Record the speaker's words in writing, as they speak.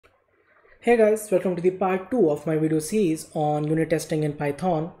Hey guys, welcome to the part 2 of my video series on unit testing in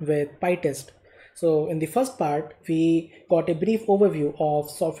Python with pytest. So in the first part, we got a brief overview of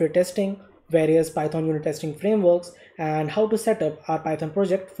software testing, various Python unit testing frameworks, and how to set up our Python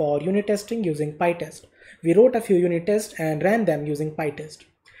project for unit testing using pytest. We wrote a few unit tests and ran them using pytest.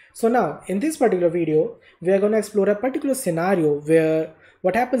 So now in this particular video, we are going to explore a particular scenario where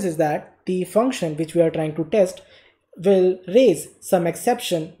what happens is that the function which we are trying to test will raise some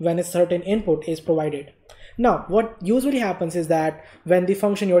exception when a certain input is provided. Now, what usually happens is that when the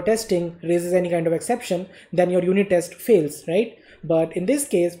function you're testing raises any kind of exception, then your unit test fails, right? But in this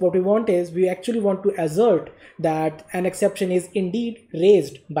case, what we want is we actually want to assert that an exception is indeed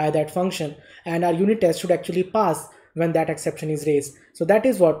raised by that function, and our unit test should actually pass when that exception is raised. So that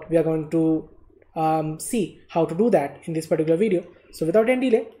is what we are going to see how to do that in this particular video. So without any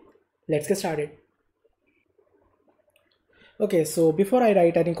delay, let's get started. Okay, so before I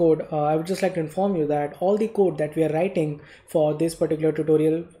write any code, I would just like to inform you that all the code that we are writing for this particular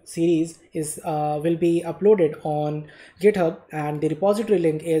tutorial series is will be uploaded on GitHub, and the repository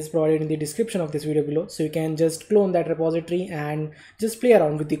link is provided in the description of this video below. So you can just clone that repository and just play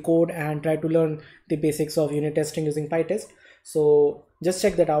around with the code and try to learn the basics of unit testing using pytest. So just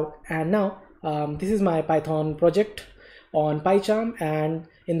check that out. And now this is my Python project on PyCharm, and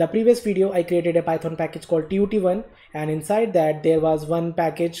in the previous video I created a Python package called tut1, and inside that there was one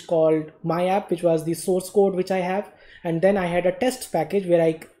package called myapp, which was the source code which I have, and then I had a test package where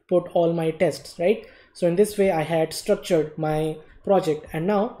I put all my tests, right? So in this way I had structured my project. And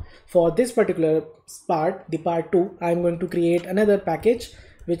now for this particular part, the part 2, I'm going to create another package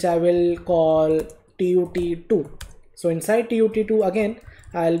which I will call tut2. So inside tut2 again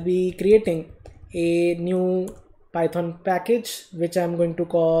I'll be creating a new Python package which I'm going to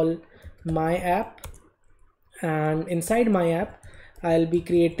call myapp, and inside myapp I'll be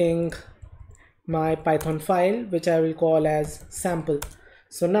creating my Python file which I will call as sample.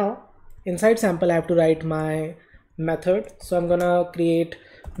 So now inside sample I have to write my method. So I'm gonna create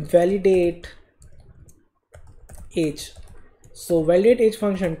validate age. So validate age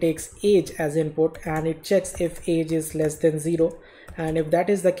function takes age as input and it checks if age is less than 0, and if that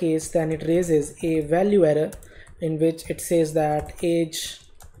is the case then it raises a value error in which it says that age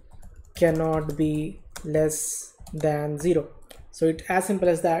cannot be less than 0. So it's as simple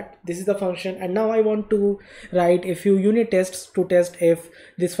as that. This is the function, and now I want to write a few unit tests to test if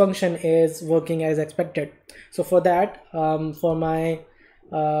this function is working as expected. So for that, for my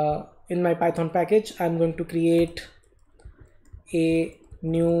in my Python package I'm going to create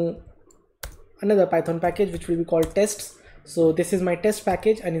another Python package which will be called tests. So this is my test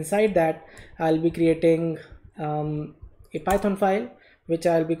package, and inside that I'll be creating a Python file which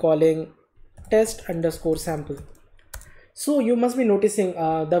I'll be calling test_sample. So you must be noticing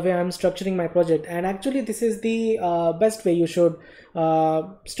the way I'm structuring my project, and actually this is the best way you should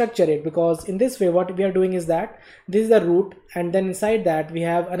structure it, because in this way what we are doing is that this is the root, and then inside that we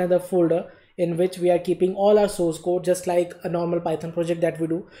have another folder in which we are keeping all our source code just like a normal Python project that we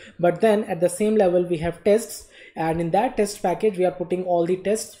do, but then at the same level we have tests, and in that test package we are putting all the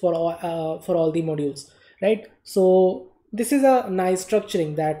tests for all the modules, right? So this is a nice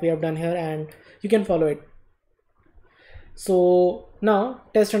structuring that we have done here, and you can follow it. So now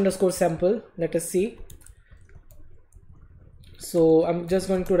test_sample, let us see. So I'm just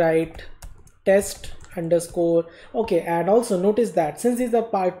going to write test underscore. Okay, and also notice that since this is the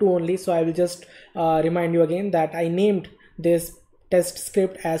part 2 only, so I will just remind you again that I named this test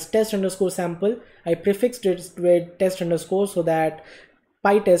script as test_sample. I prefixed it with test underscore so that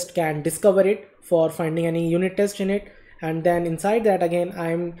pytest can discover it for finding any unit test in it, and then inside that again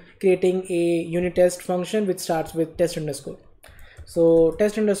I'm creating a unit test function which starts with test underscore. So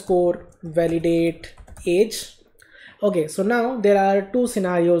test underscore validate age. Okay, so now there are two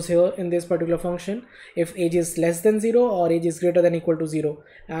scenarios here in this particular function: if age is less than 0 or age is greater than equal to 0,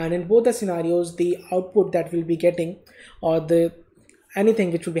 and in both the scenarios the output that we'll be getting, or the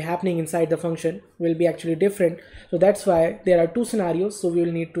anything which will be happening inside the function, will be actually different. So that's why there are two scenarios, so we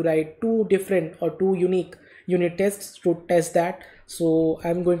will need to write two different or two unique unit tests to test that. So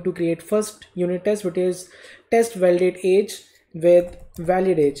I'm going to create first unit test, which is test validate age with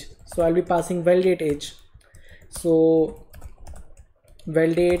valid age. So I'll be passing validate age. So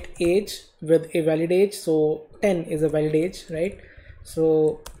validate age with a valid age, so 10 is a valid age, right?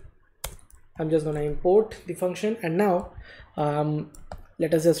 So I'm just gonna import the function, and now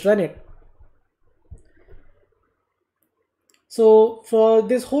let us just run it. So for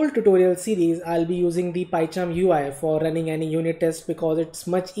this whole tutorial series, I'll be using the PyCharm UI for running any unit test because it's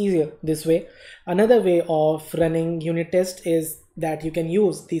much easier this way. Another way of running unit test is that you can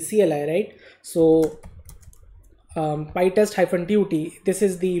use the CLI, right? So pytest-tut, this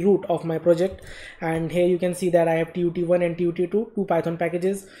is the root of my project, and here you can see that I have tut1 and tut2, two Python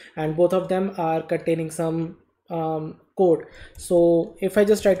packages, and both of them are containing some code. So if I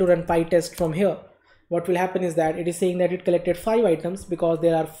just try to run pytest from here, what will happen is that it is saying that it collected 5 items because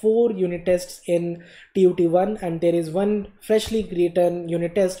there are 4 unit tests in tut1 and there is one freshly written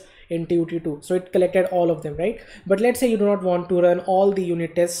unit test in tut2. So it collected all of them, right? But let's say you do not want to run all the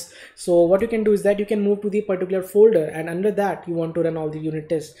unit tests. So what you can do is that you can move to the particular folder, and under that you want to run all the unit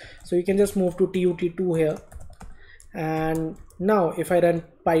tests. So you can just move to tut2 here, and now if I run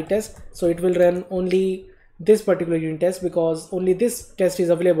pytest, so it will run only this particular unit test because only this test is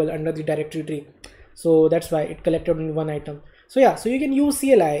available under the directory tree. So that's why it collected only one item. So yeah, so you can use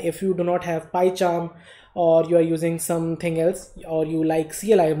CLI if you do not have PyCharm, or you are using something else, or you like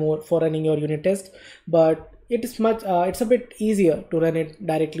CLI more for running your unit test, but it is much it's a bit easier to run it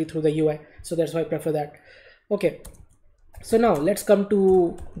directly through the UI. So that's why I prefer that. Okay, so now let's come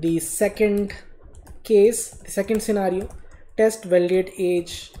to the second case, the second scenario: test validate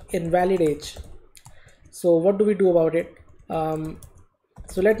age, invalid age. So what do we do about it?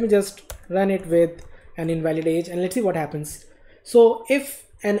 So let me just run it with an invalid age and let's see what happens. So if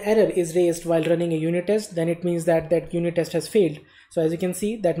an error is raised while running a unit test, then it means that that unit test has failed. So as you can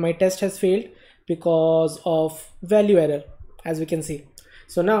see that my test has failed because of value error, as we can see.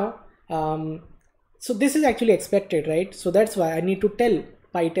 So now so this is actually expected, right? So that's why I need to tell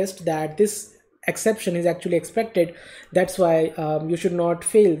pytest that this exception is actually expected. That's why you should not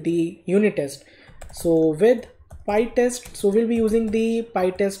fail the unit test. So with pytest, so we'll be using the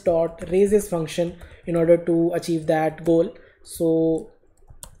pytest.raises function in order to achieve that goal. So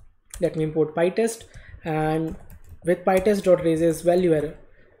let me import pytest, and with pytest.raises value error.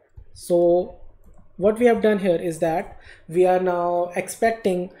 So what we have done here is that we are now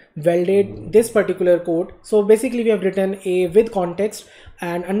expecting validate this particular code. So basically we have written a with context,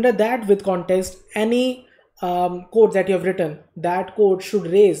 and under that with context, any code that you have written, that code should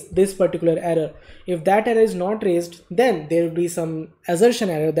raise this particular error. If that error is not raised, then there will be some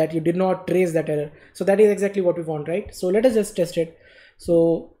assertion error that you did not raise that error. So that is exactly what we want, right? So let us just test it.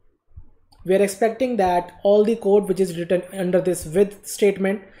 So we are expecting that all the code which is written under this with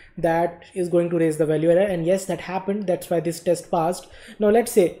statement, that is going to raise the value error, and yes, that happened. That's why this test passed. Now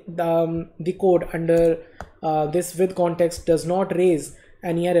let's say the code under this with context does not raise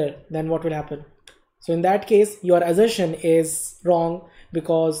any error, then what will happen? So in that case, your assertion is wrong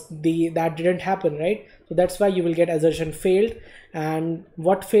because that didn't happen, right? So that's why you will get assertion failed. And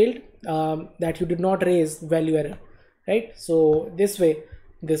what failed? That you did not raise value error, right? So this way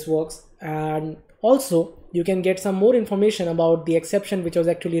this works. And also you can get some more information about the exception which was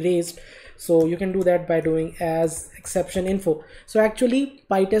actually raised. So you can do that by doing as exception info. So actually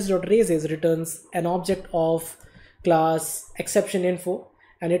pytest.raises returns an object of class exception info,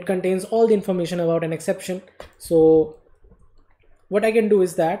 and it contains all the information about an exception. So what I can do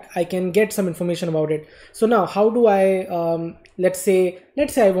is that I can get some information about it. So now how do I let's say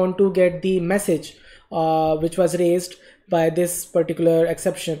I want to get the message which was raised by this particular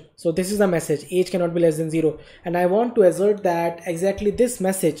exception. So this is the message, age cannot be less than 0, and I want to assert that exactly this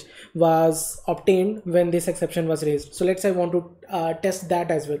message was obtained when this exception was raised. So let's say I want to test that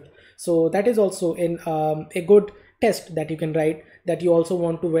as well. So that is also in a good test that you can write, that you also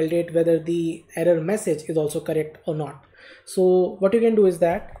want to validate whether the error message is also correct or not. So what you can do is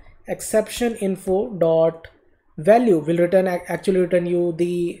that exception info dot value will actually return you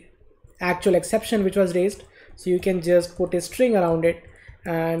the actual exception which was raised. So you can just put a string around it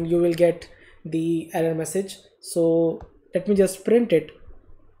and you will get the error message. So let me just print it.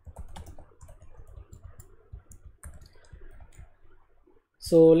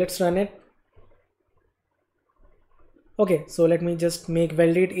 So let's run it. Okay, so let me just make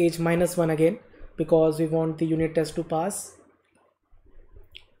validate age -1 again because we want the unit test to pass.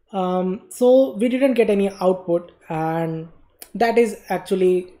 So we didn't get any output, and that is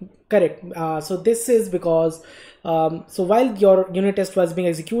actually correct. So this is because so while your unit test was being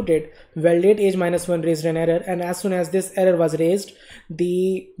executed, validate age -1 raised an error, and as soon as this error was raised,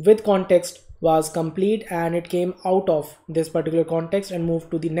 the with context was complete and it came out of this particular context and moved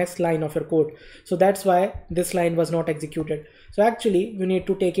to the next line of your code. So that's why this line was not executed. So actually you need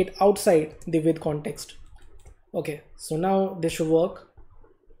to take it outside the with context. Okay, so now this should work.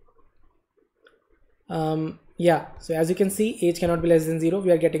 Yeah, so as you can see, age cannot be less than 0.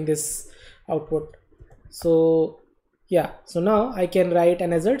 We are getting this output. So yeah, so now I can write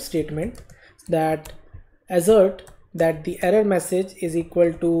an assert statement that assert that the error message is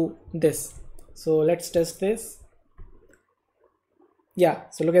equal to this. So let's test this. Yeah,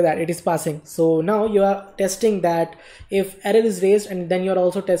 so look at that, it is passing. So now you are testing that if error is raised, and then you're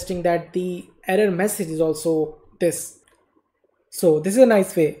also testing that the error message is also this. So this is a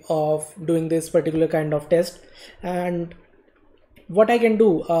nice way of doing this particular kind of test. And what I can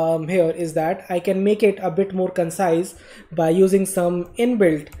do here is that I can make it a bit more concise by using some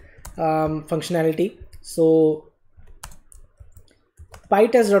inbuilt functionality. So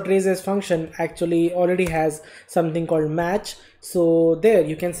pytest.raises function actually already has something called match. So there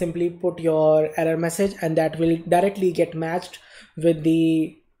you can simply put your error message, and that will directly get matched with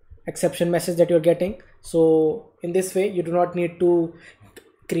the exception message that you're getting. So in this way you do not need to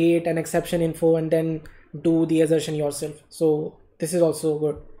create an exception info and then do the assertion yourself. So this is also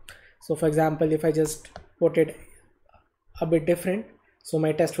good. So for example, if I just put it a bit different, so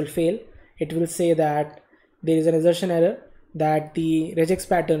my test will fail. It will say that there is an assertion error, that the regex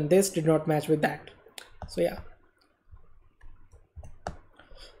pattern this did not match with that. So yeah.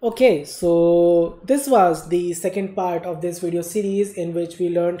 Okay, so this was the second part of this video series in which we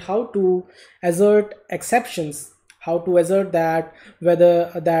learned how to assert exceptions, how to assert that whether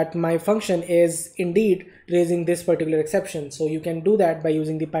that my function is indeed raising this particular exception. So you can do that by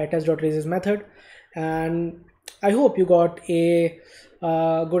using the pytest.raises method, and I hope you got a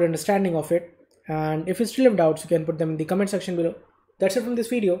good understanding of it. And if you still have doubts, you can put them in the comment section below. That's it from this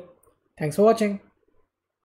video. Thanks for watching.